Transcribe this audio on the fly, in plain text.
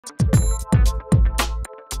Hey,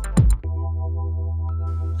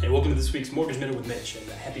 welcome to this week's Mortgage Minute with Mitch, and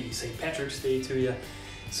happy St. Patrick's Day to you.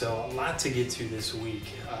 So a lot to get to this week.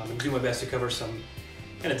 I'm going to do my best to cover some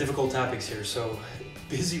kind of difficult topics here. So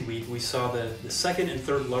busy week. We saw the second and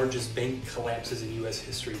third largest bank collapses in U.S.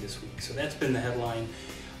 history this week. So that's been the headline.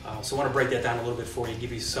 So I want to break that down a little bit for you,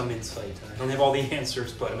 give you some insight. I don't have all the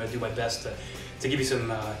answers, but I'm going to do my best to give you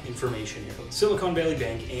some information here. Silicon Valley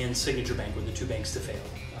Bank and Signature Bank were the two banks to fail.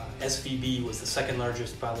 SVB was the second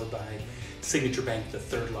largest, followed by Signature Bank, the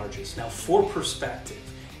third largest. Now, for perspective,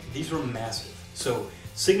 these were massive. So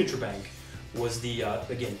Signature Bank was the,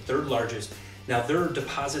 again, third largest. Now, their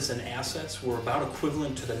deposits and assets were about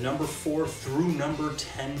equivalent to the number 4 through number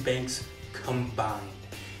 10 banks combined.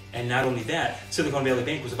 And not only that, Silicon Valley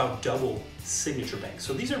Bank was about double Signature Bank.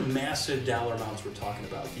 So these are massive dollar amounts we're talking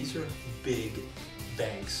about. These are big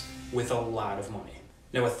banks with a lot of money.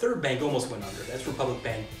 Now, a third bank almost went under. That's Republic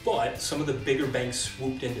Bank, but some of the bigger banks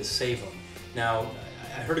swooped in to save them. Now,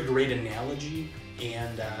 I heard a great analogy,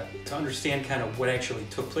 and to understand kind of what actually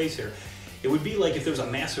took place here, it would be like if there was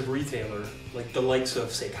a massive retailer, like the likes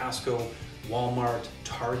of, say, Costco, Walmart,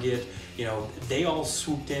 Target, they all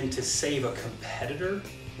swooped in to save a competitor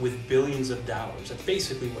with billions of dollars. That's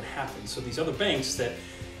basically what happened. So these other banks that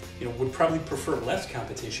would probably prefer less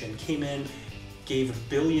competition came in, gave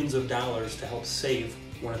billions of dollars to help save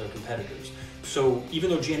one of their competitors. So even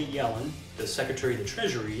though Janet Yellen, the Secretary of the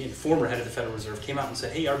Treasury and former head of the Federal Reserve, came out and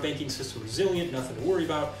said, hey, our banking system is resilient, nothing to worry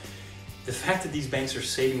about, the fact that these banks are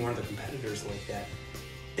saving one of their competitors like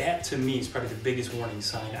that to me is probably the biggest warning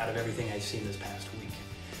sign out of everything I've seen this past week.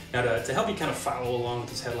 Now, to help you kind of follow along with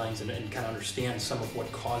these headlines and kind of understand some of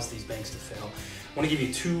what caused these banks to fail, I want to give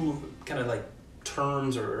you two kind of like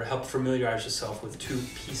terms or help familiarize yourself with two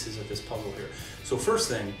pieces of this puzzle here. So first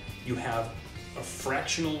thing, you have a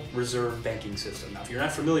fractional reserve banking system. Now, if you're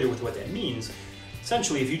not familiar with what that means,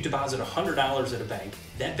 essentially if you deposit $100 at a bank,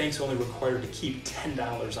 that bank's only required to keep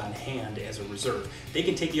 $10 on hand as a reserve. They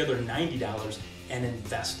can take the other $90 and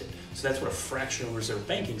invest it. So that's what a fractional reserve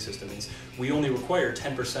banking system is. We only require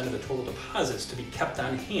 10% of the total deposits to be kept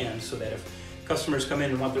on hand so that if customers come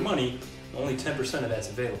in and want their money, only 10% of that's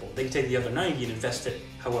available. They can take the other 90 and invest it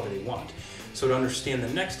however they want. So to understand the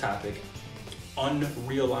next topic,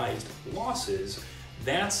 unrealized losses,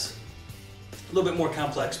 that's a little bit more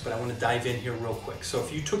complex, but I want to dive in here real quick. So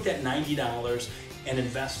if you took that $90 and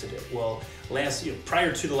invested it, well,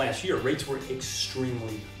 prior to the last year, rates were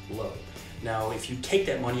extremely low. Now, if you take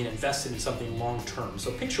that money and invest it in something long-term,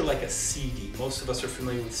 so picture like a CD. Most of us are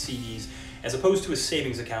familiar with CDs, as opposed to a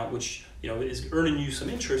savings account, which is earning you some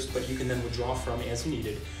interest, but you can then withdraw from as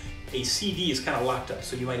needed. A CD is kind of locked up,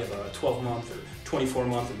 so you might have a 12-month or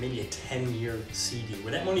 24-month or maybe a 10-year CD,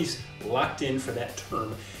 where that money's locked in for that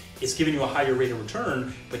term. It's giving you a higher rate of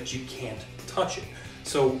return, but you can't touch it.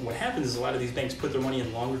 So what happens is a lot of these banks put their money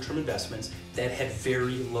in longer-term investments that have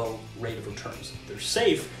very low rate of returns. They're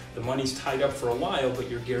safe, the money's tied up for a while, but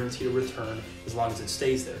you're guaranteed a return as long as it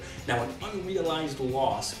stays there. Now, an unrealized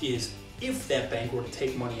loss is if that bank were to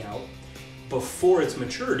take money out before its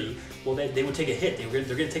maturity, well, they would take a hit. They're going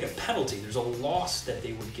to take a penalty. There's a loss that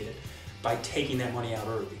they would get by taking that money out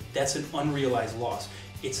early. That's an unrealized loss.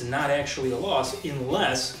 It's not actually a loss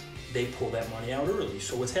unless they pull that money out early.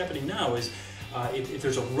 So what's happening now is if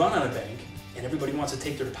there's a run on a bank and everybody wants to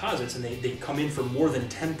take their deposits and they come in for more than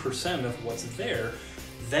 10% of what's there,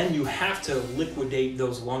 then you have to liquidate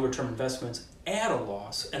those longer term investments at a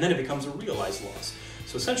loss, and then it becomes a realized loss.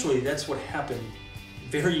 So essentially that's what happened.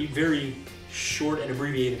 Very, very short and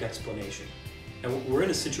abbreviated explanation. Now, we're in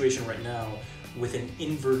a situation right now with an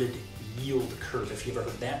inverted yield curve. If you've ever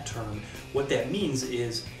heard that term, what that means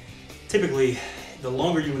is typically the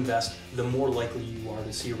longer you invest, the more likely you are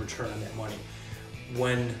to see a return on that money.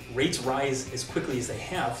 When rates rise as quickly as they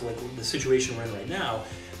have, like the situation we're in right now,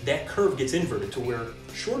 that curve gets inverted to where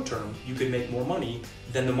short term you could make more money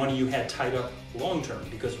than the money you had tied up long term,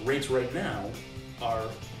 because rates right now are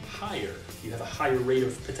higher. You have a higher rate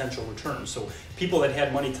of potential return. So people that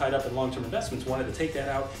had money tied up in long-term investments wanted to take that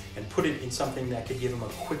out and put it in something that could give them a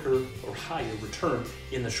quicker or higher return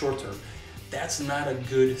in the short term. That's not a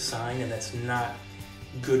good sign, and that's not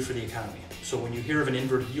good for the economy. So when you hear of an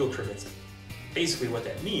inverted yield curve, that's basically what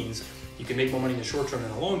that means. You can make more money in the short term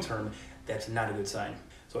than the long term. That's not a good sign.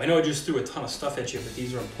 So I know I just threw a ton of stuff at you, but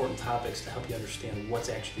these are important topics to help you understand what's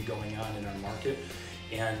actually going on in our market.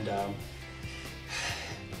 And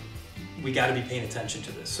we got to be paying attention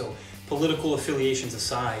to this. So political affiliations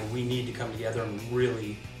aside, we need to come together and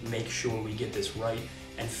really make sure we get this right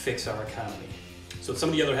and fix our economy. So some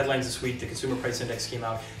of the other headlines this week, the consumer price index came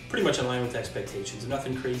out pretty much in line with expectations.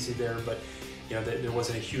 Nothing crazy there, but there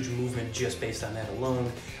wasn't a huge movement just based on that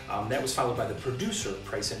alone. That was followed by the producer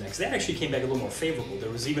price index. That actually came back a little more favorable. There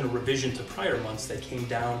was even a revision to prior months that came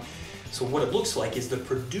down. So what it looks like is the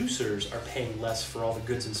producers are paying less for all the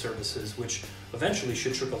goods and services, which eventually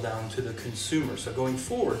should trickle down to the consumer. So going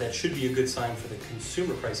forward, that should be a good sign for the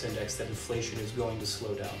consumer price index that inflation is going to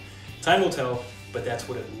slow down. Time will tell, but that's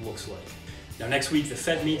what it looks like. Now next week the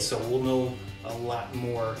Fed meets, so we'll know a lot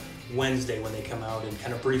more Wednesday when they come out and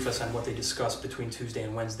kind of brief us on what they discussed between Tuesday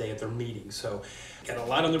and Wednesday at their meeting. So got a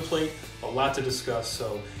lot on their plate, a lot to discuss.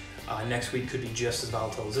 So next week could be just as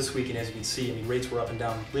volatile as this week, and as you can see, I mean, rates were up and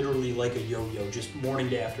down literally like a yo-yo, just morning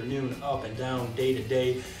to afternoon, up and down, day to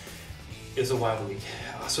day. It's a wild week.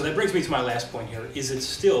 So that brings me to my last point here. Is it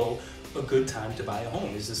still a good time to buy a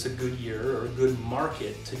home? Is this a good year or a good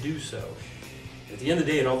market to do so? At the end of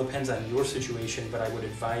the day, it all depends on your situation, but I would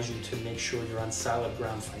advise you to make sure you're on solid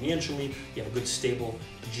ground financially, you have a good stable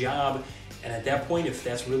job, and at that point, if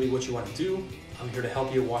that's really what you want to do, I'm here to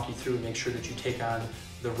help you, walk you through, and make sure that you take on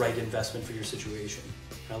the right investment for your situation.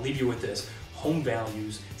 And I'll leave you with this. Home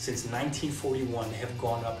values since 1941 have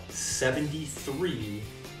gone up 73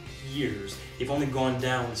 years. They've only gone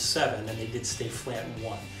down 7, and they did stay flat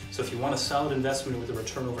 1. So if you want a solid investment with a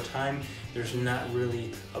return over time, there's not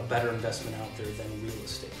really a better investment out there than real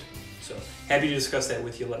estate. So happy to discuss that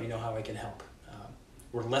with you. Let me know how I can help.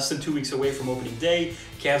 We're less than 2 weeks away from opening day.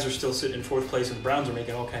 Cavs are still sitting in 4th place, and the Browns are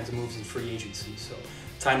making all kinds of moves in free agency. So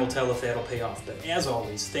time will tell if that'll pay off. But as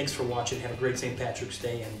always, thanks for watching. Have a great St. Patrick's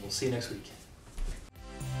Day, and we'll see you next week.